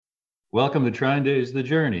Welcome to Trine Days The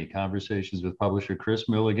Journey, conversations with publisher Chris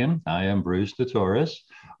Milligan. I am Bruce DeTorres.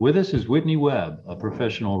 With us is Whitney Webb, a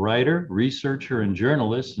professional writer, researcher, and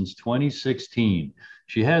journalist since 2016.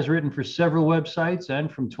 She has written for several websites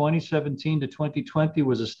and from 2017 to 2020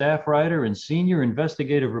 was a staff writer and senior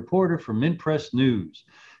investigative reporter for MintPress News.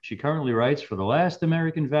 She currently writes for The Last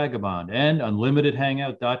American Vagabond and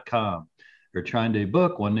UnlimitedHangout.com. Her Trine Day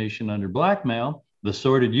book, One Nation Under Blackmail, The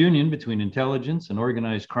Sordid Union Between Intelligence and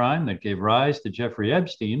Organized Crime That Gave Rise to Jeffrey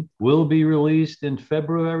Epstein, will be released in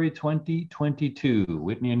February 2022.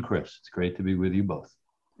 Whitney and Chris, it's great to be with you both.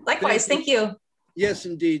 Likewise, thank you. Yes,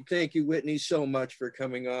 indeed. Thank you, Whitney, so much for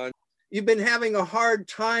coming on. You've been having a hard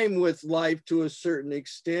time with life to a certain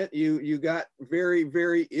extent. You got very,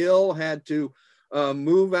 very ill, had to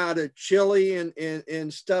move out of Chile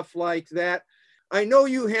and stuff like that. I know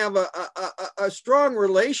you have a strong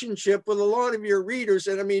relationship with a lot of your readers.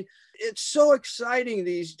 And I mean, it's so exciting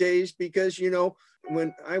these days because, you know,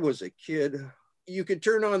 when I was a kid, you could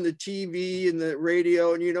turn on the TV and the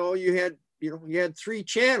radio and, you had three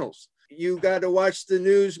channels. You got to watch the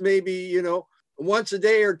news maybe, once a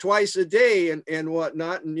day or twice a day and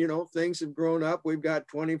whatnot. And, things have grown up. We've got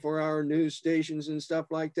 24-hour news stations and stuff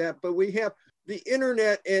like that. But we have the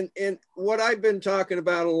internet, and what I've been talking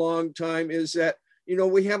about a long time is that,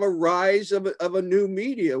 we have a rise of a new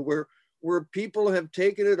media where people have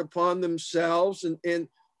taken it upon themselves. And,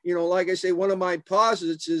 like I say, one of my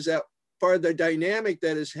posits is that part of the dynamic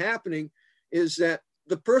that is happening is that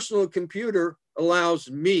the personal computer allows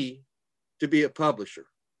me to be a publisher.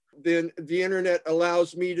 Then the internet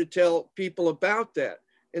allows me to tell people about that.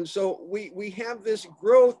 And so we have this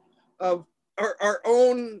growth of our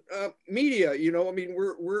own media,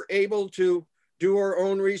 we're able to do our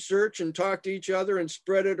own research and talk to each other and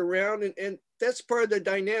spread it around. And that's part of the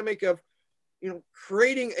dynamic of,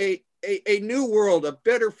 creating a new world, a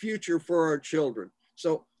better future for our children.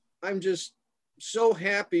 So I'm just so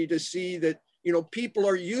happy to see that, people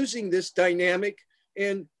are using this dynamic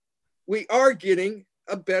and we are getting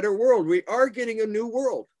a better world. We are getting a new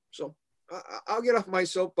world. So I'll get off my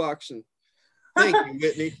soapbox and thank you,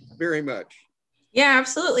 Whitney, very much. Yeah,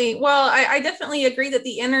 absolutely. Well, I definitely agree that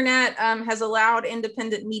the internet has allowed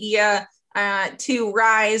independent media to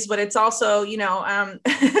rise, but it's also,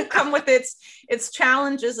 come with its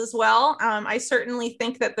challenges as well. I certainly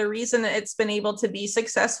think that the reason it's been able to be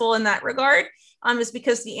successful in that regard is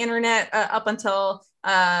because the internet up until,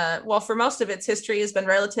 for most of its history has been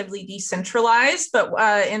relatively decentralized.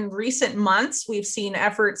 But in recent months, we've seen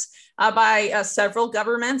efforts by several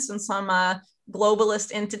governments and some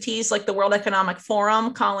globalist entities like the World Economic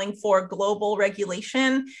Forum calling for global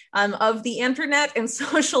regulation of the internet and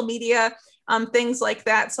social media, things like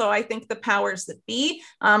that. So I think the powers that be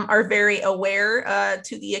are very aware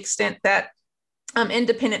to the extent that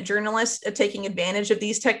independent journalists taking advantage of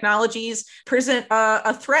these technologies present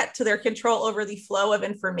a threat to their control over the flow of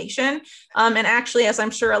information. And actually, as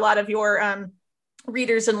I'm sure a lot of your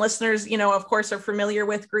readers and listeners, of course, are familiar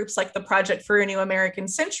with groups like the Project for a New American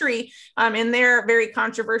Century in their very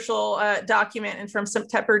controversial document and from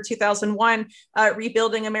September 2001,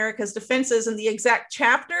 Rebuilding America's Defenses, and the exact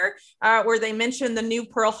chapter where they mention the new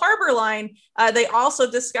Pearl Harbor line. They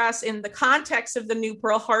also discuss in the context of the new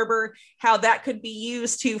Pearl Harbor how that could be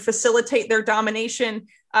used to facilitate their domination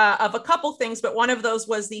of a couple things, but one of those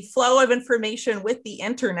was the flow of information with the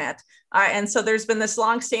internet. And so there's been this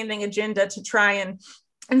longstanding agenda to try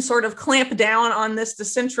and sort of clamp down on this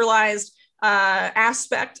decentralized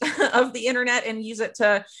aspect of the internet and use it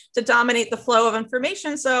to dominate the flow of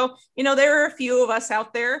information. So, there are a few of us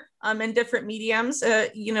out there in different mediums,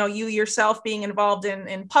 you yourself being involved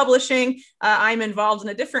in publishing. I'm involved in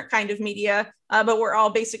a different kind of media, but we're all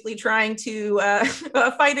basically trying to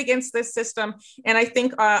fight against this system. And I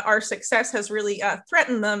think our success has really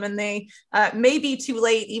threatened them, and they may be too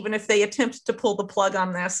late, even if they attempt to pull the plug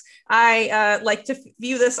on this. I like to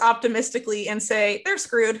view this optimistically and say they're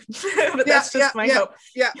screwed, but that's just my hope.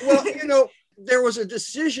 Yeah, well, there was a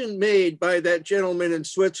decision made by that gentleman in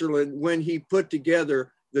Switzerland when he put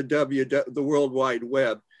together the World Wide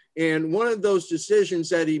Web. And one of those decisions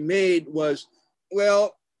that he made was,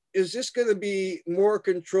 well, is this going to be more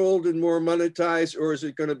controlled and more monetized, or is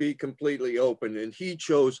it going to be completely open? And he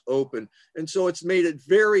chose open. And so it's made it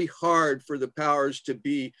very hard for the powers to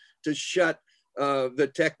shut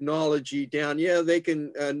the technology down. Yeah, they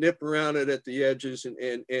can nip around it at the edges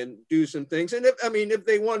and do some things. And if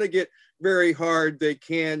they want to get very hard, they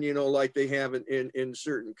can, like they have in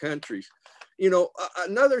certain countries.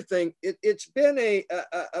 Another thing, it's been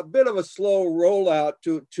a bit of a slow rollout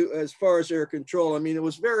to as far as their control. I mean, it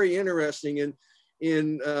was very interesting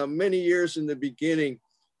in many years in the beginning.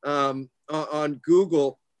 on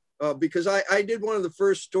Google. Because I did one of the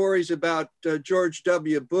first stories about George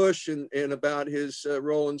W. Bush and about his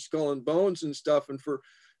role in Skull and Bones and stuff. And for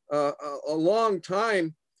a long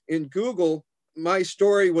time in Google, my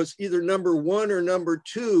story was either number 1 or number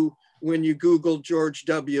 2 when you Google George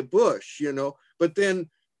W. Bush, you know. But then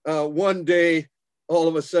one day, all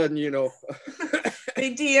of a sudden, you know.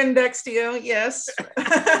 They de-indexed you, yes.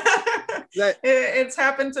 It's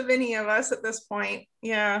happened to many of us at this point.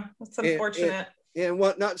 Yeah, it's unfortunate. And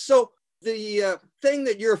whatnot. So the thing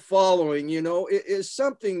that you're following, you know, is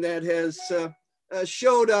something that has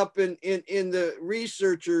showed up in the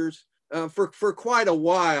researchers for quite a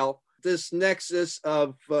while. This nexus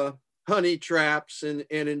of honey traps and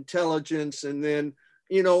intelligence, and then,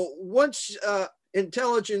 you know, once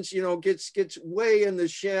intelligence, you know, gets way in the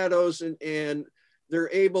shadows, and they're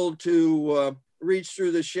able to reach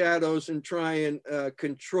through the shadows and try and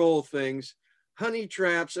control things. Honey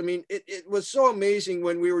traps. I mean, it was so amazing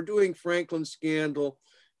when we were doing Franklin Scandal,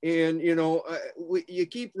 and, you know, you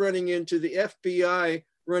keep running into the FBI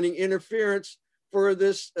running interference for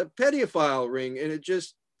this pedophile ring, and it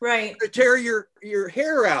just right tear your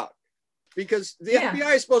hair out, because the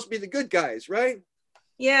FBI is supposed to be the good guys, right?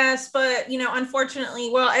 Yes, but, you know,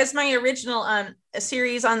 unfortunately, well, as my original a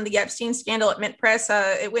series on the Epstein scandal at Mint Press,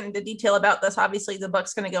 it went into detail about this. Obviously, the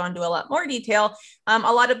book's going to go into a lot more detail. A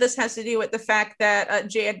lot of this has to do with the fact that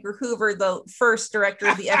J. Edgar Hoover, the first director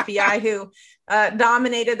of the FBI, who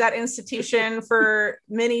dominated that institution for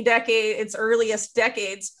many decades, its earliest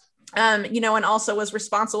decades, you know, and also was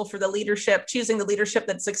responsible for the leadership, choosing the leadership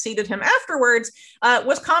that succeeded him afterwards,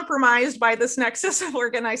 was compromised by this nexus of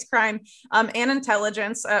organized crime and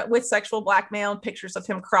intelligence, with sexual blackmail, pictures of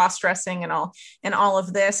him cross-dressing and all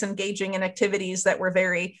of this, engaging in activities that were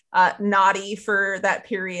very naughty for that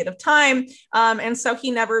period of time. And so he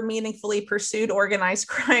never meaningfully pursued organized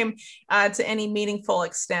crime to any meaningful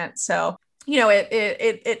extent. So, you know,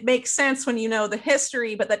 it makes sense when you know the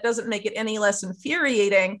history, but that doesn't make it any less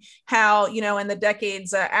infuriating how, you know, in the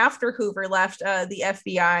decades after Hoover left the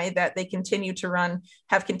FBI, that they have continued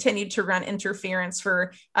to run interference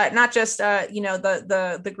for not just, you know,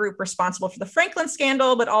 the group responsible for the Franklin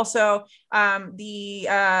scandal, but also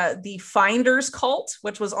the Finders cult,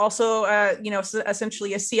 which was also, you know,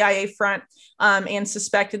 essentially a CIA front, and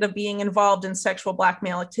suspected of being involved in sexual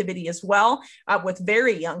blackmail activity as well, with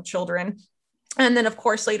very young children. And then, of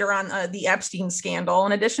course, later on, the Epstein scandal,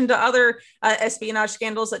 in addition to other espionage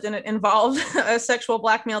scandals that didn't involve sexual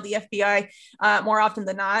blackmail, the FBI, more often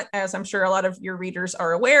than not, as I'm sure a lot of your readers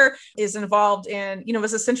are aware, is involved in, you know,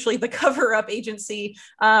 was essentially the cover-up agency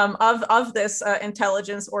of this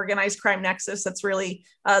intelligence organized crime nexus that's really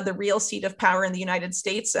the real seat of power in the United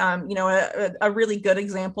States. You know, a really good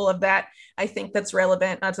example of that, I think, that's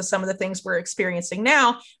relevant to some of the things we're experiencing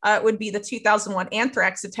now would be the 2001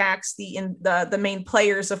 anthrax attacks, the main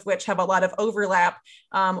players of which have a lot of overlap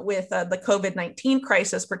with the COVID-19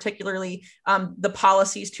 crisis, particularly the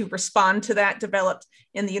policies to respond to that developed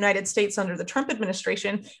in the United States under the Trump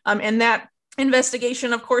administration. And that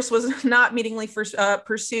investigation, of course, was not meaningfully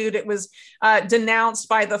pursued. It was denounced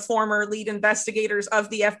by the former lead investigators of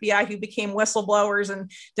the FBI, who became whistleblowers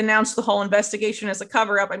and denounced the whole investigation as a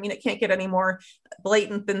cover-up. I mean, it can't get any more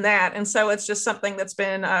blatant than that. And so it's just something that's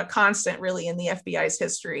been constant, really, in the FBI's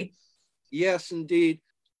history. Yes, indeed.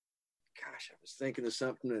 Gosh, I was thinking of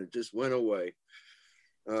something and it just went away.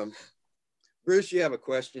 Bruce, you have a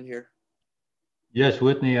question here? Yes,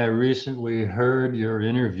 Whitney, I recently heard your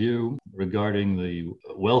interview regarding the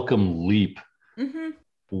Welcome Leap. Mm-hmm.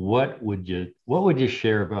 What would you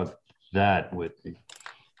share about that, Whitney?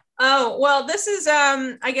 Oh, well, this is,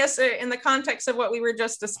 I guess, in the context of what we were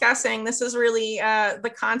just discussing, this is really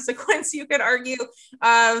the consequence, you could argue,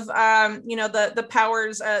 of, you know, the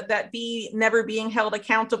powers that be never being held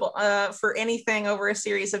accountable for anything over a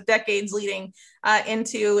series of decades, leading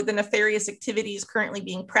into the nefarious activities currently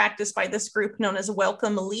being practiced by this group known as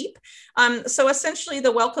Welcome Leap. So essentially,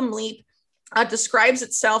 the Welcome Leap describes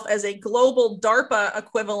itself as a global DARPA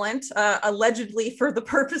equivalent, allegedly for the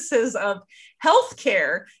purposes of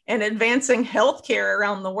healthcare and advancing healthcare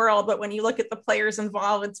around the world. But when you look at the players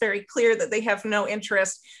involved, it's very clear that they have no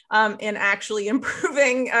interest in actually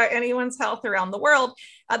improving anyone's health around the world.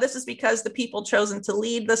 This is because the people chosen to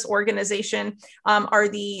lead this organization are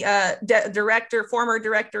the former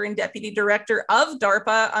director and deputy director of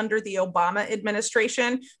DARPA under the Obama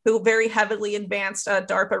administration, who very heavily advanced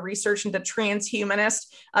DARPA research into transhumanist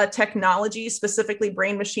technology, specifically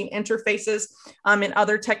brain-machine interfaces, and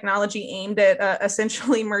other technology aimed at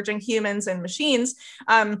essentially merging humans and machines.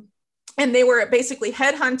 And they were basically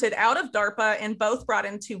headhunted out of DARPA and both brought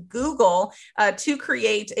into Google to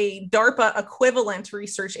create a DARPA equivalent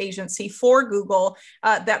research agency for Google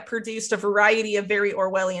that produced a variety of very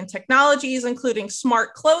Orwellian technologies, including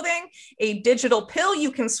smart clothing, a digital pill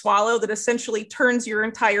you can swallow that essentially turns your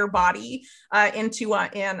entire body into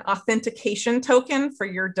an authentication token for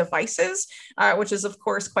your devices, which is, of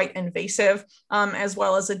course, quite invasive, as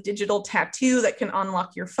well as a digital tattoo that can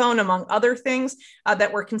unlock your phone, among other things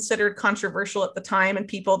that were considered controversial at the time and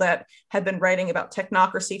people that had been writing about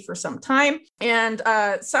technocracy for some time. And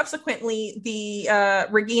subsequently, the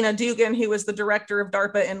Regina Dugan, who was the director of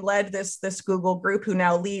DARPA and led this Google group, who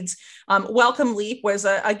now leads Wellcome Leap, was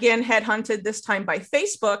again headhunted, this time by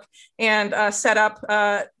Facebook, and set up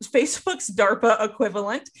Facebook's DARPA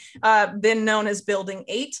equivalent, then known as Building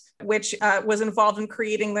 8, which was involved in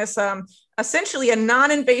creating this essentially a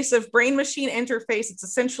non-invasive brain-machine interface. It's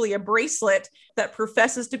essentially a bracelet that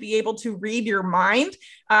professes to be able to read your mind,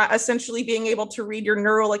 essentially being able to read your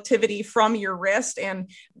neural activity from your wrist and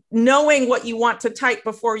knowing what you want to type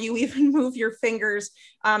before you even move your fingers.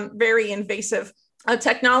 Very invasive. A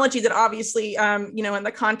technology that obviously, in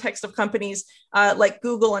the context of companies like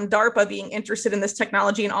Google and DARPA being interested in this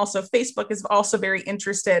technology, and also Facebook is also very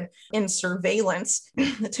interested in surveillance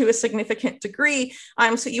to a significant degree.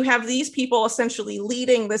 So you have these people essentially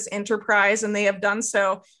leading this enterprise, and they have done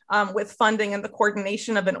so with funding and the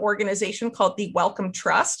coordination of an organization called the Wellcome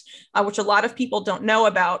Trust, which a lot of people don't know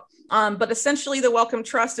about. But essentially, the Wellcome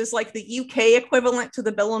Trust is like the UK equivalent to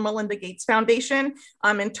the Bill and Melinda Gates Foundation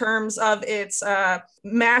in terms of its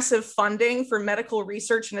massive funding for medical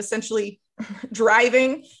research and essentially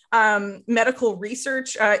driving medical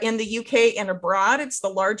research in the UK and abroad. It's the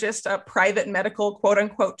largest private medical, quote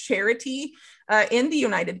unquote, charity in the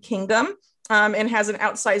United Kingdom. And has an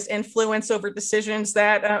outsized influence over decisions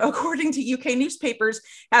that, according to UK newspapers,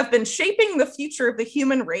 have been shaping the future of the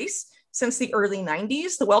human race since the early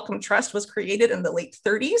 90s. The Wellcome Trust was created in the late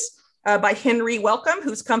 30s by Henry Wellcome,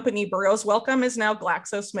 whose company Burroughs Wellcome is now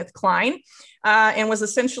GlaxoSmithKline, and was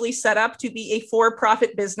essentially set up to be a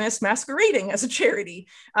for-profit business masquerading as a charity,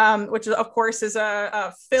 which of course is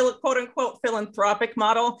a quote-unquote philanthropic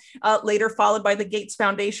model, later followed by the Gates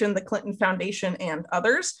Foundation, the Clinton Foundation, and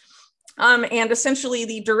others. And essentially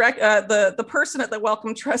the person at the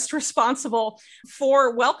Wellcome Trust responsible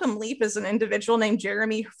for Wellcome Leap is an individual named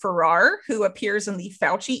Jeremy Farrar, who appears in the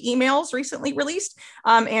Fauci emails recently released.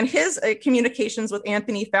 And his communications with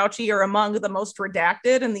Anthony Fauci are among the most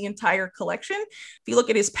redacted in the entire collection. If you look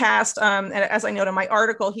at his past, and as I note in my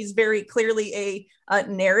article, he's very clearly a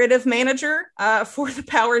narrative manager for the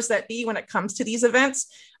powers that be when it comes to these events,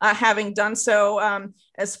 having done so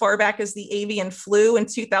as far back as the avian flu in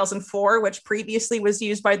 2004, which previously was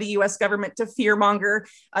used by the US government to fearmonger,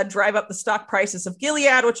 drive up the stock prices of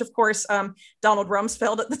Gilead, which of course Donald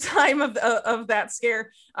Rumsfeld at the time of that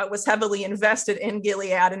scare was heavily invested in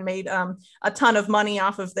Gilead and made a ton of money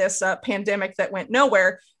off of this pandemic that went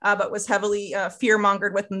nowhere, but was heavily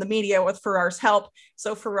fearmongered within the media with Farrar's help.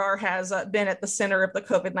 So Farrar has been at the center of the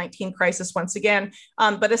COVID-19 crisis once again.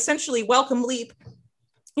 But essentially, Wellcome Leap,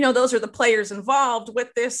 those are the players involved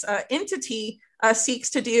with this entity seeks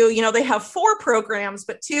to do. They have 4 programs,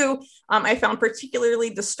 but 2 I found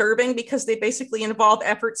particularly disturbing because they basically involve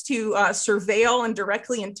efforts to surveil and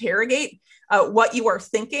directly interrogate what you are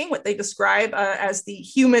thinking, what they describe as the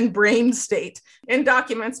human brain state in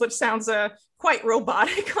documents, which sounds quite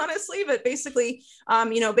robotic, honestly, but basically,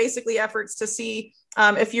 basically efforts to see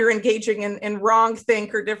if you're engaging in wrong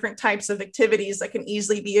think or different types of activities that can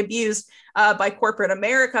easily be abused by corporate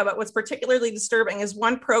America. But what's particularly disturbing is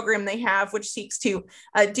one program they have, which seeks to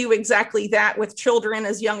do exactly that with children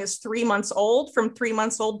as young as 3 months old. From 3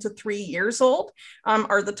 months old to 3 years old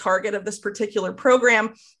are the target of this particular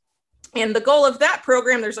program. And the goal of that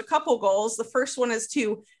program, there's a couple goals. The first one is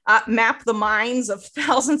to map the minds of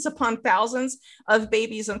thousands upon thousands of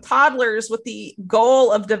babies and toddlers with the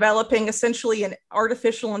goal of developing essentially an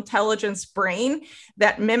artificial intelligence brain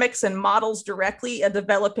that mimics and models directly a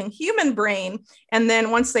developing human brain. And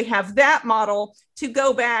then once they have that model, to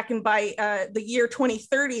go back and by the year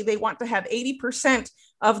 2030, they want to have 80%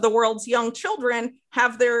 of the world's young children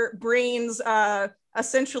have their brains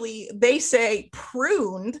essentially, they say,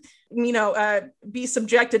 pruned, be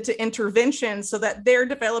subjected to intervention so that their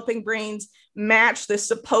developing brains match this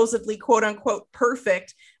supposedly, quote unquote,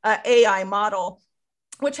 perfect AI model,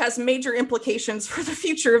 which has major implications for the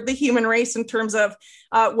future of the human race in terms of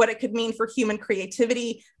what it could mean for human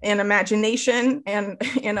creativity and imagination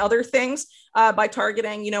and other things. by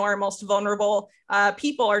targeting, our most vulnerable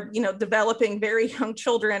people are, developing very young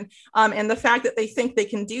children. And the fact that they think they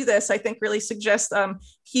can do this, I think really suggests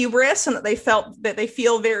hubris, and that they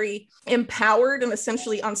feel very empowered and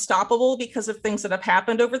essentially unstoppable because of things that have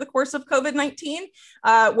happened over the course of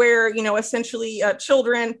COVID-19, where, essentially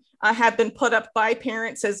children have been put up by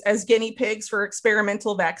parents as guinea pigs for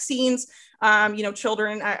experimental vaccines.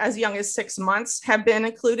 Children as young as 6 months have been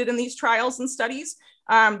included in these trials and studies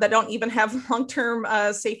that don't even have long-term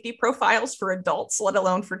safety profiles for adults, let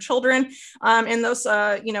alone for children. And those,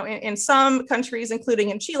 in some countries, including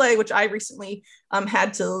in Chile, which I recently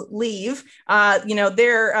had to leave,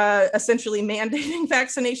 they're essentially mandating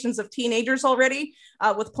vaccinations of teenagers already,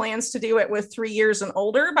 with plans to do it with 3 years and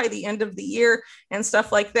older by the end of the year and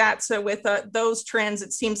stuff like that. So with those trends,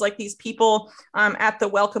 it seems like these people at the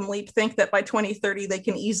Wellcome Leap think that by 2030, they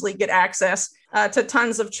can easily get access to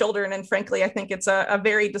tons of children. And frankly, I think it's a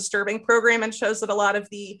very disturbing program, and shows that a lot of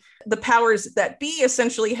the powers that be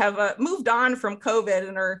essentially have moved on from COVID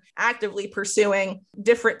and are actively pursuing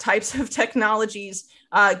different types of technologies,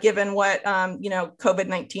 given what,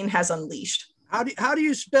 COVID-19 has unleashed. How do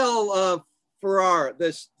you spell Farrar,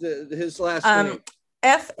 his last name?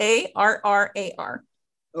 Farrar.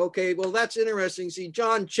 Okay, well, that's interesting. See,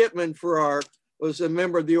 John Chipman Farrar was a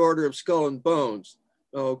member of the Order of Skull and Bones.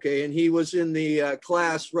 Okay, and he was in the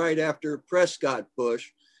class right after Prescott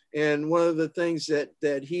Bush. And one of the things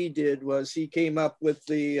that he did was he came up with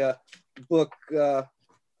the book,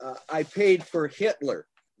 I Paid for Hitler,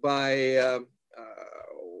 by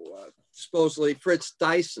supposedly Fritz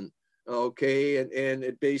Thyssen. Okay, and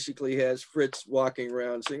it basically has Fritz walking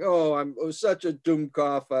around saying, "Oh, I was such a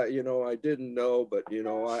Dummkopf, I didn't know, but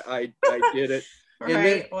I did it." And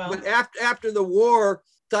Right, but after the war,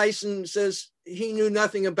 Thyssen says he knew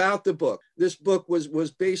nothing about the book. This book was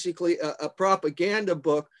basically a propaganda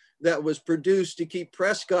book that was produced to keep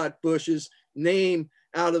Prescott Bush's name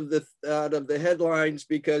out of the headlines,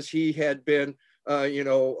 because he had been,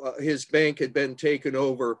 his bank had been taken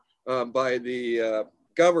over by the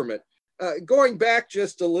government. Going back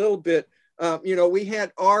just a little bit, we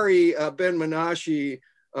had Ari Ben-Menashe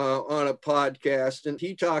on a podcast, and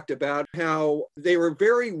he talked about how they were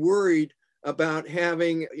very worried about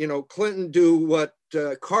having, Clinton do what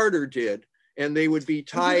Carter did, and they would be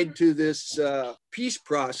tied to this peace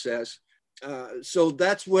process. So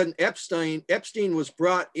that's when Epstein was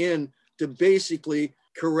brought in to basically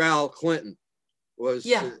corral Clinton.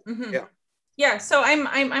 Yeah, so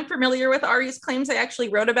I'm familiar with Ari's claims. I actually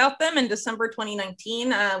wrote about them in December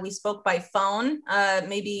 2019. We spoke by phone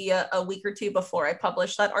maybe a week or two before I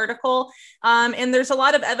published that article. And there's a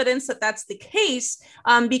lot of evidence that that's the case,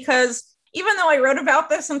 because even though I wrote about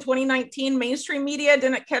this in 2019, mainstream media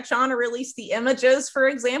didn't catch on or release the images, for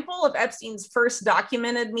example, of Epstein's first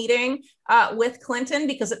documented meeting with Clinton,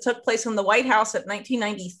 because it took place in the White House at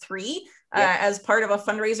 1993. As part of a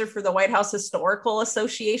fundraiser for the White House Historical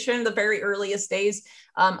Association, the very earliest days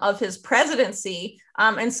of his presidency.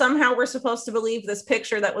 And somehow we're supposed to believe this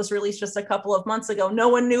picture that was released just a couple of months ago. No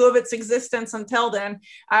one knew of its existence until then,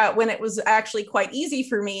 when it was actually quite easy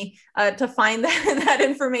for me to find that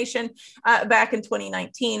information back in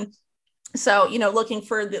 2019. So, looking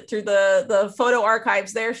through the photo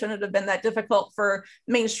archives there shouldn't have been that difficult for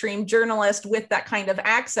mainstream journalists with that kind of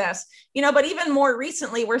access, but even more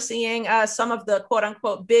recently, we're seeing some of the quote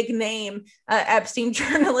unquote big name Epstein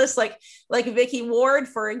journalists like Vicky Ward,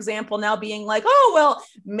 for example, now being like, oh, well,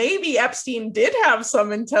 maybe Epstein did have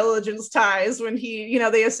some intelligence ties when he,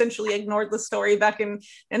 they essentially ignored the story back in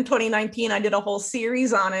 2019. I did a whole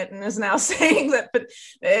series on it, and is now saying that, but,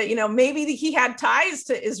 maybe he had ties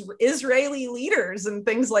to Israeli leaders and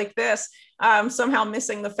things like this, somehow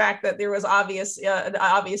missing the fact that there was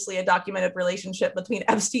obviously a documented relationship between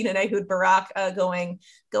Epstein and Ehud Barak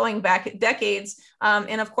going back decades.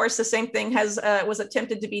 And of course, the same thing was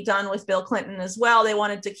attempted to be done with Bill Clinton as well. They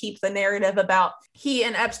wanted to keep the narrative about he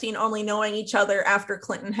and Epstein only knowing each other after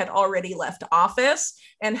Clinton had already left office,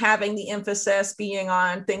 and having the emphasis being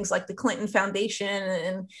on things like the Clinton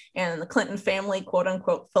Foundation and the Clinton family, quote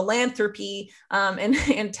unquote, philanthropy, and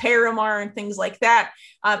Terramar and things like that,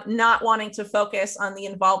 not wanting to focus on the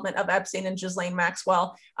involvement of Epstein and Ghislaine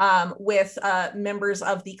Maxwell with members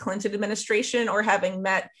of the Clinton administration, or having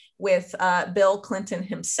met with Bill Clinton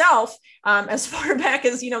himself as far back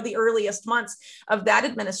as, the earliest months of that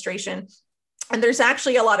administration. And there's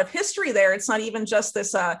actually a lot of history there. It's not even just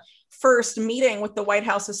this first meeting with the White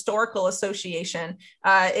House Historical Association.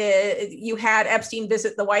 You had Epstein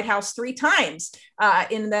visit the White House 3 times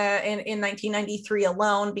in 1993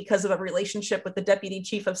 alone because of a relationship with the deputy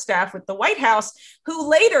chief of staff with the White House, who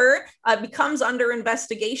later becomes under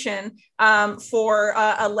investigation for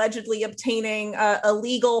allegedly obtaining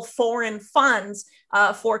illegal foreign funds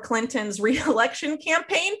for Clinton's re-election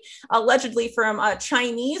campaign, allegedly from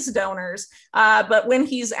Chinese donors. But when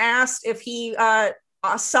he's asked if he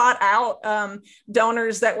sought out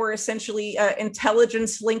donors that were essentially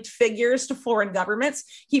intelligence-linked figures to foreign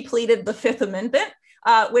governments, he pleaded the Fifth Amendment.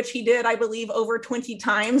 Which he did, I believe, over 20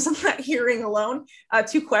 times in that hearing alone,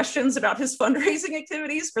 to questions about his fundraising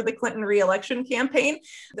activities for the Clinton re-election campaign.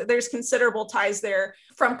 There's considerable ties there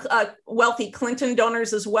from wealthy Clinton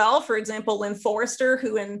donors as well. For example, Lynn Forrester,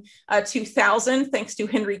 who in 2000, thanks to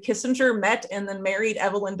Henry Kissinger, met and then married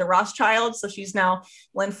Evelyn de Rothschild. So she's now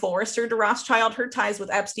Lynn Forrester de Rothschild. Her ties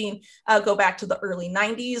with Epstein go back to the early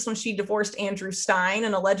 90s when she divorced Andrew Stein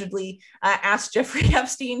and allegedly asked Jeffrey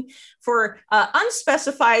Epstein for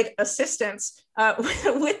unspecified assistance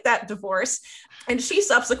with that divorce. And she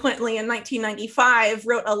subsequently in 1995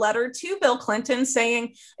 wrote a letter to Bill Clinton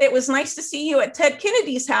saying, "It was nice to see you at Ted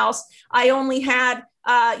Kennedy's house. I only had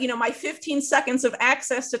my 15 seconds of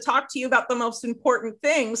access to talk to you about the most important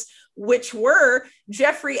things, which were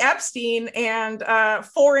Jeffrey Epstein and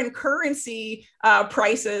foreign currency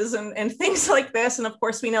prices and things like this." And of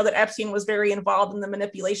course, we know that Epstein was very involved in the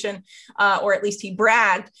manipulation, or at least he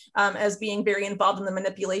bragged as being very involved in the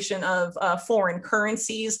manipulation of foreign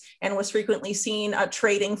currencies and was frequently seen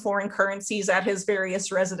trading foreign currencies at his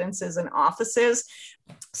various residences and offices.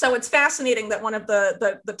 So it's fascinating that one of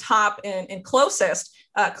the top and closest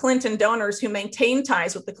Clinton donors who maintained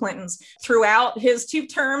ties with the Clintons throughout his 2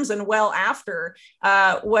 terms and well after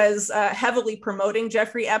was heavily promoting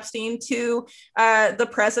Jeffrey Epstein to the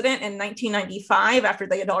president in 1995 after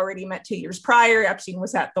they had already met 2 years prior. Epstein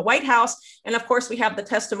was at the White House. And of course, we have the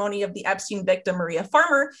testimony of the Epstein victim, Maria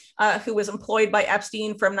Farmer, who was employed by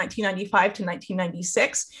Epstein from 1995 to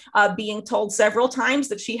 1996, being told several times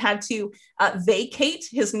that she had to vacate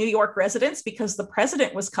his New York residence because the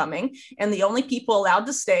president was coming and the only people allowed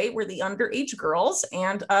to stay were the underage girls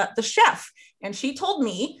and the chef. And she told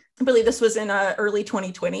me, I believe this was in early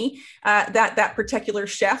 2020, that particular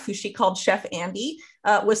chef, who she called Chef Andy,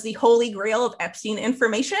 was the holy grail of Epstein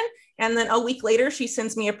information. And then a week later, she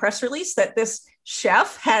sends me a press release that this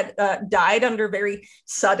chef had died under very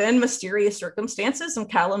sudden, mysterious circumstances in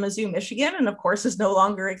Kalamazoo, Michigan, and of course is no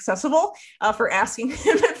longer accessible for asking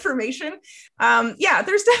him information.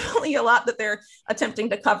 There's definitely a lot that they're attempting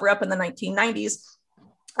to cover up in the 1990s.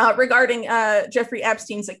 Regarding Jeffrey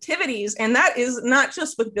Epstein's activities. And that is not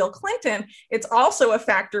just with Bill Clinton, it's also a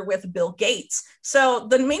factor with Bill Gates. So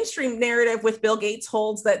the mainstream narrative with Bill Gates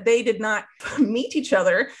holds that they did not meet each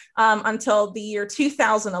other until the year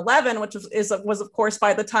 2011, which was of course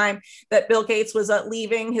by the time that Bill Gates was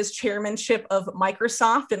leaving his chairmanship of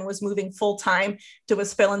Microsoft and was moving full-time to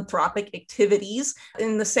his philanthropic activities.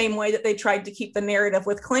 In the same way that they tried to keep the narrative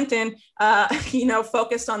with Clinton,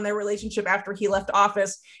 focused on their relationship after he left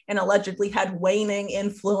office and allegedly had waning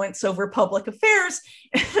influence over public affairs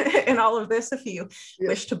and all of this, if you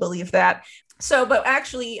wish to believe that. So, but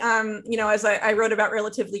actually, as I wrote about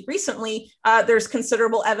relatively recently, there's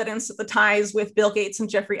considerable evidence that the ties with Bill Gates and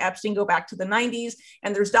Jeffrey Epstein go back to the 90s.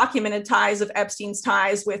 And there's documented ties of Epstein's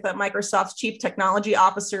ties with Microsoft's chief technology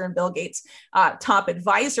officer and Bill Gates' top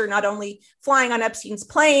advisor, not only flying on Epstein's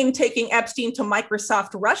plane, taking Epstein to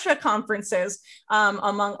Microsoft Russia conferences,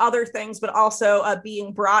 among other things, but also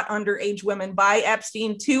being brought underage women by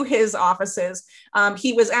Epstein to his offices.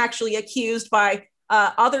 He was actually accused by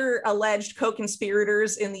other alleged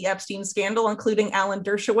co-conspirators in the Epstein scandal, including Alan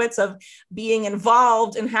Dershowitz, of being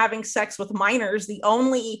involved in having sex with minors. The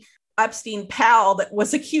only Epstein pal that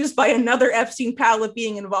was accused by another Epstein pal of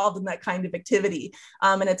being involved in that kind of activity.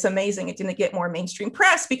 And it's amazing it didn't get more mainstream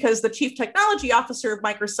press because the chief technology officer of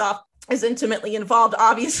Microsoft is intimately involved,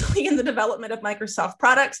 obviously, in the development of Microsoft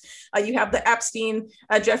products. You have the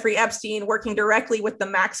Jeffrey Epstein working directly with the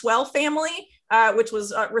Maxwell family, which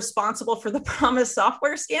was responsible for the Promise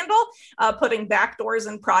software scandal, putting backdoors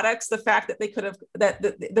in products. The fact that they could have, that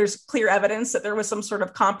there's clear evidence that there was some sort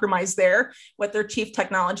of compromise there with their chief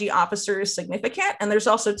technology officer is significant. And there's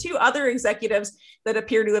also 2 other executives that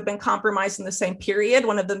appear to have been compromised in the same period,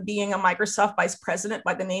 one of them being a Microsoft vice president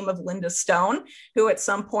by the name of Linda Stone, who at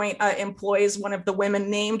some point employs one of the women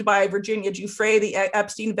named by Virginia Giuffre, the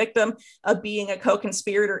Epstein victim, of being a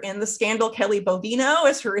co-conspirator in the scandal, Kelly Bovino,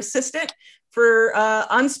 as her assistant for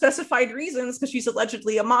unspecified reasons, because she's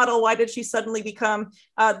allegedly a model. Why did she suddenly become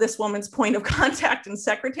this woman's point of contact and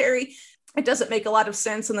secretary? It doesn't make a lot of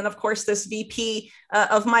sense. And then, of course, this VP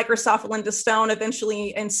of Microsoft, Linda Stone,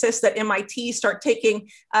 eventually insists that MIT start taking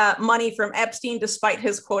money from Epstein despite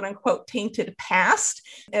his quote unquote tainted past,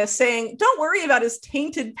 saying, don't worry about his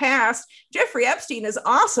tainted past. Jeffrey Epstein is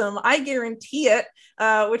awesome. I guarantee it,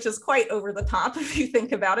 which is quite over the top if you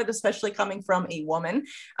think about it, especially coming from a woman.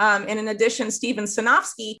 And in addition, Steven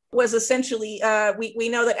Sinofsky was essentially, we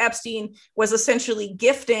know that Epstein was essentially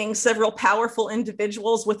gifting several powerful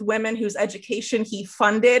individuals with women whose education he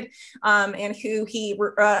funded, and who he,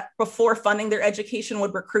 before funding their education,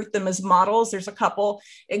 would recruit them as models. There's a couple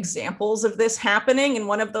examples of this happening. And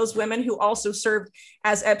one of those women who also served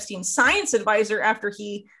as Epstein's science advisor after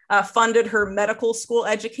he funded her medical school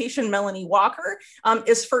education, Melanie Walker,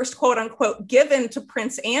 is first, quote unquote, given to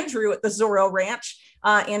Prince Andrew at the Zorro Ranch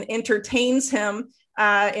and entertains him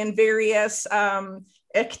in various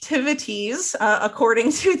activities.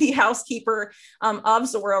 According to the housekeeper of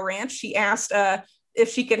Zorro Ranch, she asked if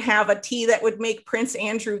she could have a tea that would make Prince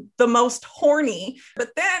Andrew the most horny. But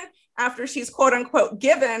then after she's quote unquote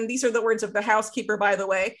given, these are the words of the housekeeper, by the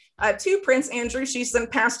way, to Prince Andrew, she's then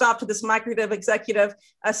passed off to this microwave executive,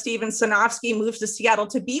 Steven Sinofsky, moves to Seattle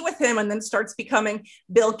to be with him, and then starts becoming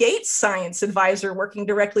Bill Gates' science advisor, working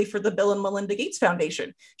directly for the Bill and Melinda Gates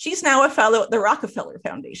Foundation. She's now a fellow at the Rockefeller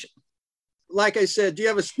Foundation. Like I said, do you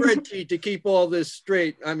have a spreadsheet to keep all this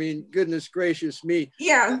straight? I mean, goodness gracious me.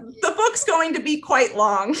 Yeah, the book's going to be quite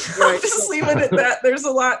long. Right. I'll just leave it at that. There's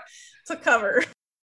a lot to cover.